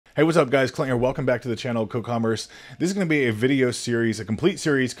Hey, what's up guys? Clint here. Welcome back to the channel, CoCommerce. This is going to be a video series, a complete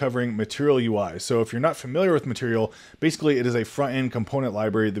series covering Material UI. So if you're not familiar with Material, basically it is a front-end component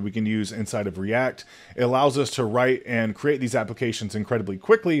library that we can use inside of React. It allows us to write and create these applications incredibly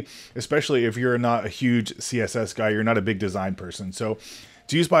quickly, especially if you're not a huge CSS guy, you're not a big design person. So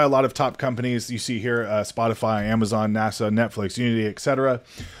it's used by a lot of top companies. You see here, Spotify, Amazon, NASA, Netflix, Unity, etc.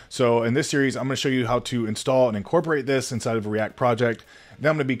 So in this series, I'm going to show you how to install and incorporate this inside of a React project. Then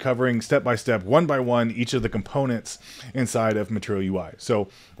I'm going to be covering step by step, one by one, each of the components inside of Material UI. So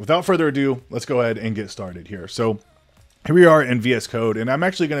without further ado, let's go ahead and get started here. So here we are in VS Code, and I'm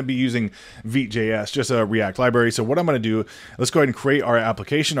actually going to be using Vite.js, just a React library. So what I'm going to do, let's go ahead and create our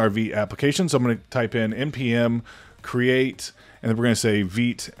application, our Vite application. So I'm going to type in npm create, and then we're going to say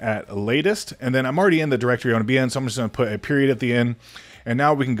Vite at latest. And then I'm already in the directory I want to be in, so I'm just going to put a period at the end. And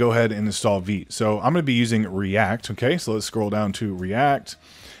now we can go ahead and install Vite. So I'm going to be using React. Okay, so let's scroll down to React.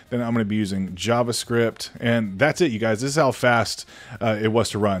 Then I'm going to be using JavaScript. And that's it, you guys. This is how fast it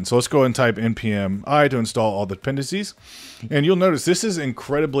was to run. So let's go ahead and type npm I to install all the dependencies. And you'll notice this is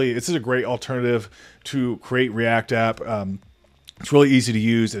this is a great alternative to create React app. It's really easy to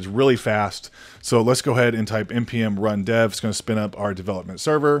use. It's really fast. So let's go ahead and type npm run dev. It's going to spin up our development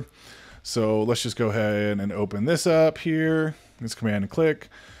server. So let's just go ahead and open this up here. Let's command and click.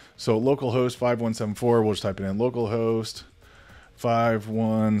 So localhost 5174, we'll just type it in localhost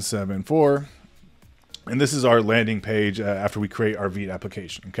 5174. And this is our landing page after we create our Vite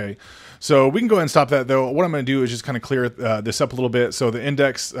application, okay? So we can go ahead and stop that though. What I'm gonna do is just kind of clear this up a little bit. So the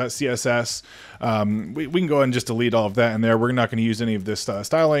index CSS, we can go ahead and just delete all of that in there. We're not gonna use any of this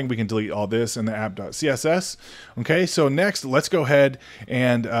styling. We can delete all this in the app.css, okay? So next, let's go ahead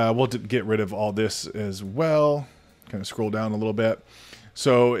and we'll get rid of all this as well. Kind of scroll down a little bit.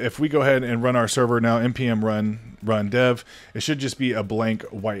 So if we go ahead and run our server now, npm run dev, it should just be a blank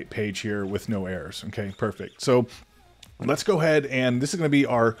white page here with no errors. Okay, perfect. So let's go ahead, and this is going to be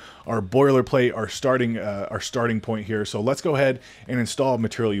our boilerplate, our starting point here. So let's go ahead and install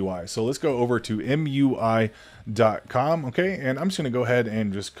Material UI. So let's go over to mui.com, okay? And I'm just going to go ahead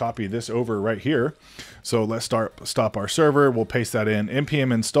and just copy this over right here. So let's stop our server. We'll paste that in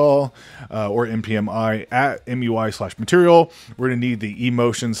npm install or npm I at mui/material. We're going to need the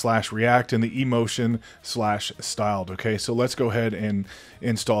emotion/react and the emotion/styled, okay? So let's go ahead and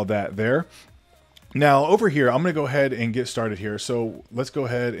install that there. Now over here, I'm going to go ahead and get started here. So let's go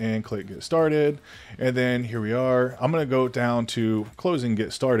ahead and click get started. And then here we are. I'm going to go down to closing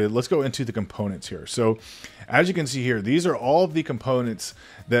get started. Let's go into the components here. So as you can see here, these are all of the components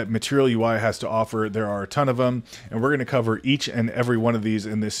that Material UI has to offer. There are a ton of them, and we're going to cover each and every one of these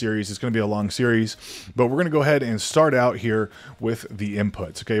in this series. It's going to be a long series, but we're going to go ahead and start out here with the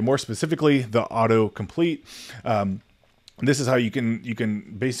inputs. Okay, more specifically, the autocomplete. This is how you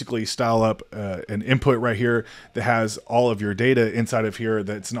can basically style up an input right here that has all of your data inside of here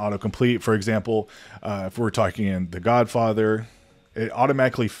that's an autocomplete. For example, if we're talking in The Godfather, it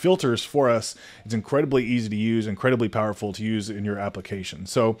automatically filters for us. It's incredibly easy to use, incredibly powerful to use in your application.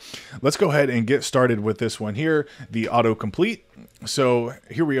 So let's go ahead and get started with this one here, the autocomplete. So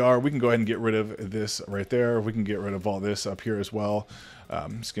here we are. We can go ahead and get rid of this right there. We can get rid of all this up here as well.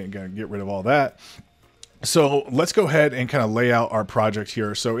 Just gonna get rid of all that. So let's go ahead and kind of lay out our project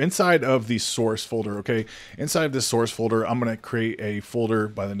here. So inside of the source folder, okay, inside of this source folder, I'm going to create a folder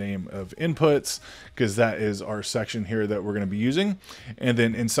by the name of inputs, because that is our section here that we're going to be using. And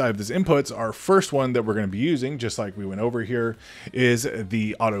then inside of this inputs, our first one that we're going to be using, just like we went over here, is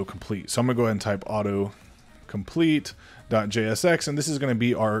the autocomplete. So I'm going to go ahead and type autocomplete.jsx, and this is going to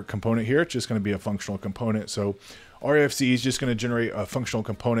be our component here. It's just going to be a functional component. So RFC is just going to generate a functional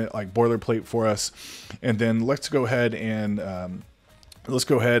component like boilerplate for us. And then let's go ahead and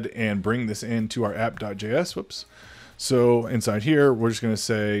bring this into our app.js. Whoops. So inside here, we're just going to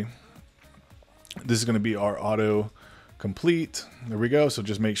say this is going to be our autocomplete. There we go. So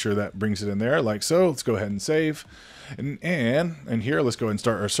just make sure that brings it in there like so. Let's go ahead and save. And here, let's go ahead and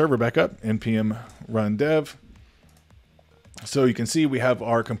start our server back up. npm run dev. So you can see we have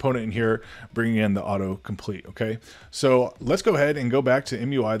our component in here bringing in the autocomplete. Okay, so let's go ahead and go back to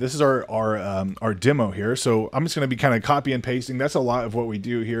MUI. This is our demo here. So I'm just going to be kind of copy and pasting. That's a lot of what we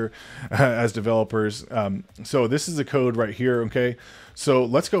do here as developers. So this is the code right here. Okay, so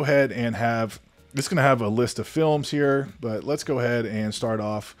let's go ahead and this is going to have a list of films here, but let's go ahead and start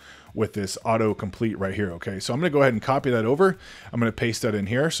off with this autocomplete right here. Okay, so I'm going to go ahead and copy that over. I'm going to paste that in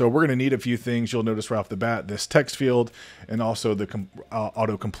here. So we're going to need a few things. You'll notice right off the bat, this text field and also the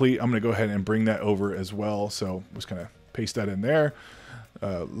autocomplete. I'm going to go ahead and bring that over as well. So I'm just going to paste that in there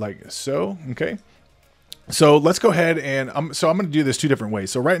like so. Okay. So let's go ahead and I'm going to do this two different ways.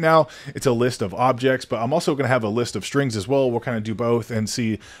 So right now it's a list of objects, but I'm also going to have a list of strings as well. We'll kind of do both and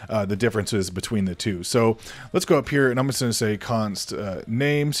see the differences between the two. So let's go up here and I'm just going to say const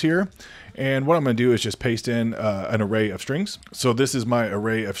names here. And what I'm going to do is just paste in an array of strings. So this is my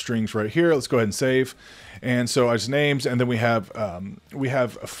array of strings right here. Let's go ahead and save. And so as names, and then we have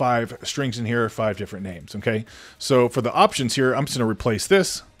 5 strings in here, 5 different names. Okay. So for the options here, I'm just going to replace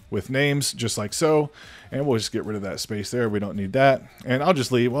this with names just like so. And we'll just get rid of that space there. We don't need that. And I'll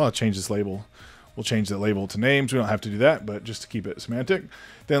just leave, well, I'll change this label. We'll change that label to names. We don't have to do that, but just to keep it semantic.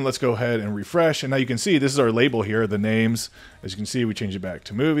 Then let's go ahead and refresh. And now you can see this is our label here, the names. As you can see, we change it back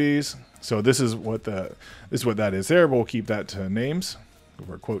to movies. So this is what that is there. But we'll keep that to names.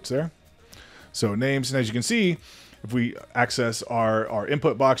 Over quotes there. So names, and as you can see, if we access our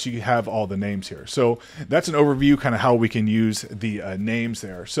input box, you have all the names here. So that's an overview, kind of how we can use the names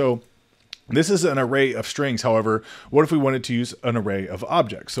there. So this is an array of strings. However, what if we wanted to use an array of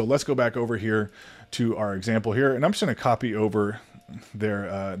objects? So let's go back over here to our example here, and I'm just going to copy over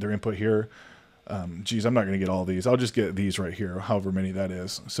their input here. Geez, I'm not going to get all these. I'll just get these right here, however many that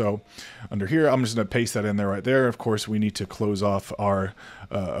is. So under here, I'm just going to paste that in there right there. Of course, we need to close off our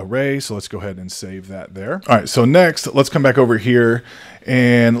array. So let's go ahead and save that there. All right, so next, let's come back over here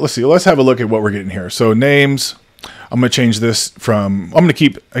and let's see. Let's have a look at what we're getting here. So names. I'm going to change this from, I'm going to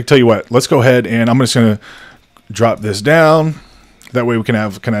keep, I tell you what, let's go ahead and I'm just going to drop this down. That way we can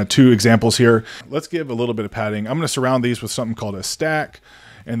have kind of 2 examples here. Let's give a little bit of padding. I'm going to surround these with something called a stack,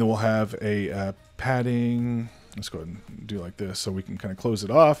 and then we'll have a padding. Let's go ahead and do like this so we can kind of close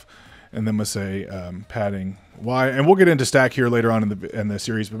it off. And then we'll say padding Y, and we'll get into stack here later on in the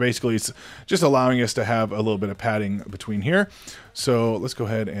series, but basically it's just allowing us to have a little bit of padding between here. So let's go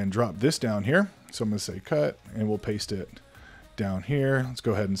ahead and drop this down here. So I'm going to say cut, and we'll paste it down here. Let's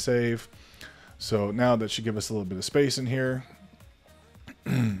go ahead and save. So now that should give us a little bit of space in here.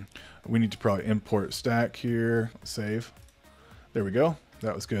 We need to probably import stack here. Save. There we go.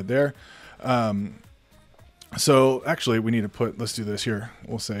 That was good there. So actually we need to put, let's do this here.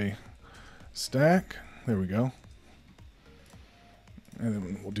 We'll say stack. There we go. And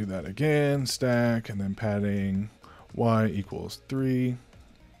then we'll do that again. Stack, and then padding Y equals 3.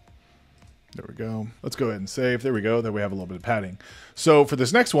 There we go. Let's go ahead and save. There we go. There we have a little bit of padding. So for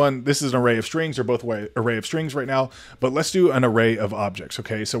this next one, this is an array of strings, or both array of strings right now, but let's do an array of objects.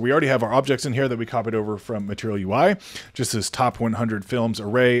 Okay, so we already have our objects in here that we copied over from Material UI, just this top 100 films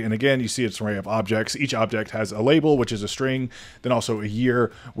array. And again, you see it's an array of objects. Each object has a label, which is a string, then also a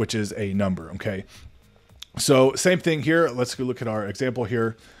year, which is a number. Okay, so same thing here. Let's go look at our example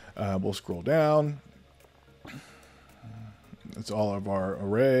here. We'll scroll down. That's all of our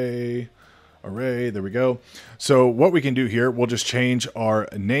array. There we go. So what we can do here, we'll just change our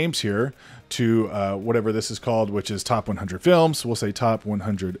names here to whatever this is called, which is top 100 films. We'll say top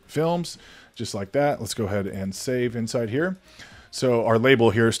 100 films, just like that. Let's go ahead and save inside here. So our label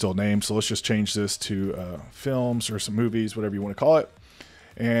here is still named. So let's just change this to films or some movies, whatever you want to call it.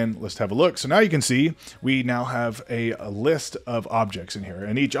 And let's have a look. So now you can see we now have a list of objects in here,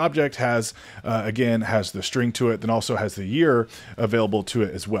 and each object has, again, has the string to it, then also has the year available to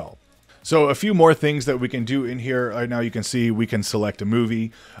it as well. So a few more things that we can do in here. Right now you can see we can select a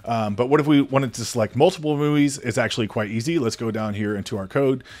movie, but what if we wanted to select multiple movies? It's actually quite easy. Let's go down here into our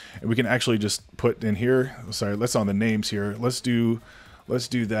code, and we can actually just put in here, sorry, let's on the names here. Let's do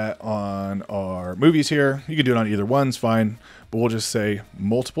that on our movies here. You can do it on either one's fine, but we'll just say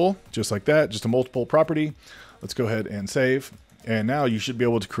multiple, just like that, just a multiple property. Let's go ahead and save. And now you should be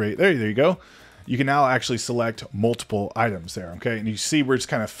able to create, there you go. You can now actually select multiple items there, okay? And you see we're just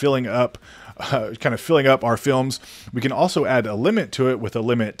kind of filling up our films. We can also add a limit to it with a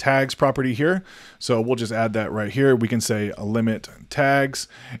limit tags property here. So we'll just add that right here. We can say a limit tags,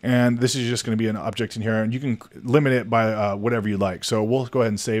 and this is just going to be an object in here, and you can limit it by whatever you like. So we'll go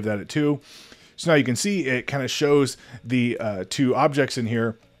ahead and save that at 2. So now you can see it kind of shows the 2 objects in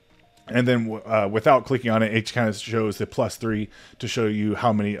here. And then without clicking on it, it kind of shows the +3 to show you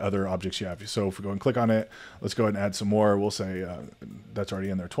how many other objects you have. So if we go and click on it, let's go ahead and add some more. We'll say that's already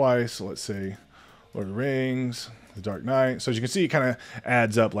in there twice. So let's say Lord of the Rings, The Dark Knight. So as you can see, it kind of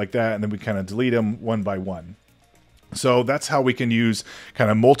adds up like that, and then we kind of delete them one by one. So that's how we can use kind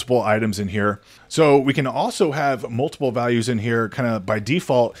of multiple items in here. So we can also have multiple values in here kind of by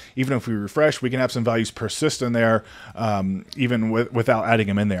default. Even if we refresh, we can have some values persist in there even without adding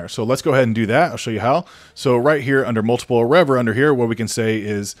them in there. So let's go ahead and do that. I'll show you how. So right here under multiple, or wherever under here, what we can say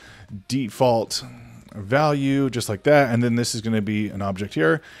is default value just like that, and then this is going to be an object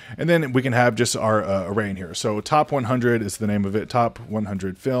here, and then we can have just our array in here. So top 100 is the name of it, top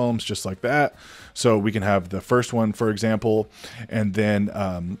 100 films, just like that. So we can have the first one, for example, and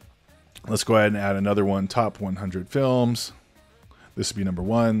then let's go ahead and add another one, top 100 films. This would be number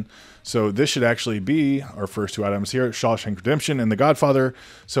 1. So this should actually be our first 2 items here, Shawshank Redemption and The Godfather.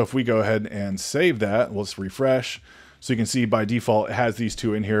 So if we go ahead and save that, we'll just refresh. So you can see by default, it has these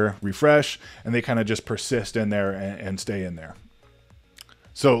 2 in here, refresh, and they kind of just persist in there and stay in there.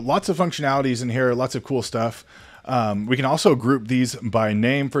 So lots of functionalities in here, lots of cool stuff. We can also group these by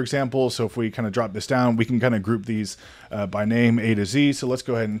name, for example. So if we kind of drop this down, we can kind of group these by name A to Z. So let's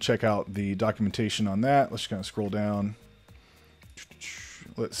go ahead and check out the documentation on that. Let's just kind of scroll down.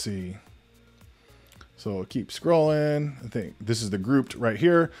 Let's see. So keep scrolling. I think this is the grouped right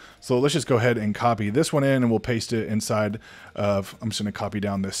here. So let's just go ahead and copy this one in, and we'll paste it inside of, I'm just going to copy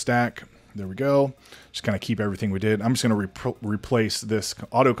down this stack. There we go. Just kind of keep everything we did. I'm just going to replace this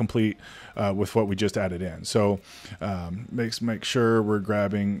autocomplete with what we just added in. So make sure we're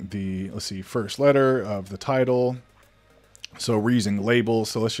grabbing the, let's see, first letter of the title. So we're using label.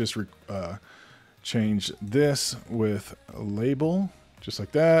 So let's just change this with a label, just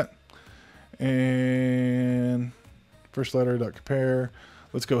like that. And first letter dot compare.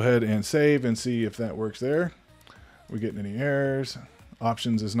 Let's go ahead and save and see if that works there. Are we getting any errors?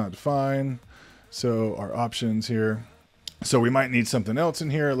 Options is not defined. So our options here. So we might need something else in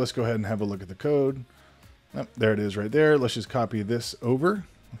here. Let's go ahead and have a look at the code. Oh, there it is right there. Let's just copy this over.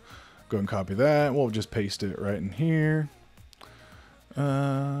 Go and copy that. We'll just paste it right in here.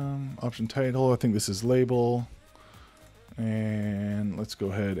 Option title. I think this is label. And let's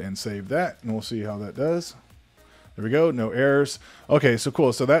go ahead and save that, and we'll see how that does. There we go, no errors. Okay, so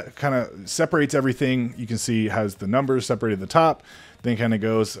cool. So that kind of separates everything. You can see has the numbers separated at the top. Then kind of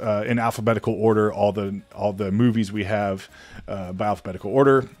goes in alphabetical order, all the movies we have by alphabetical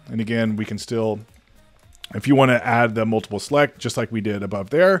order. And again, we can still, if you want to add the multiple select, just like we did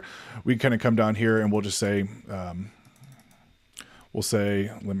above there, we kind of come down here and we'll just say, we'll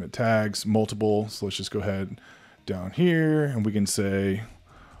say limit tags multiple. So let's just go ahead down here and we can say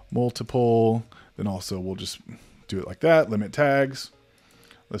multiple. Then also we'll just do it like that, limit tags.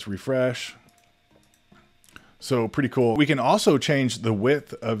 Let's refresh. So pretty cool. We can also change the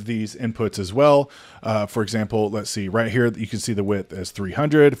width of these inputs as well. For example, let's see right here, you can see the width as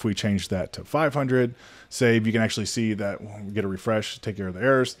 300. If we change that to 500, save, you can actually see that when we get a refresh, take care of the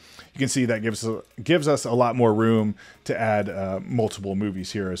errors. You can see that gives us a lot more room to add multiple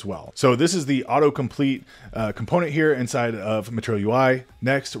movies here as well. So this is the autocomplete component here inside of Material UI.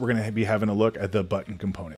 Next, we're going to be having a look at the button component.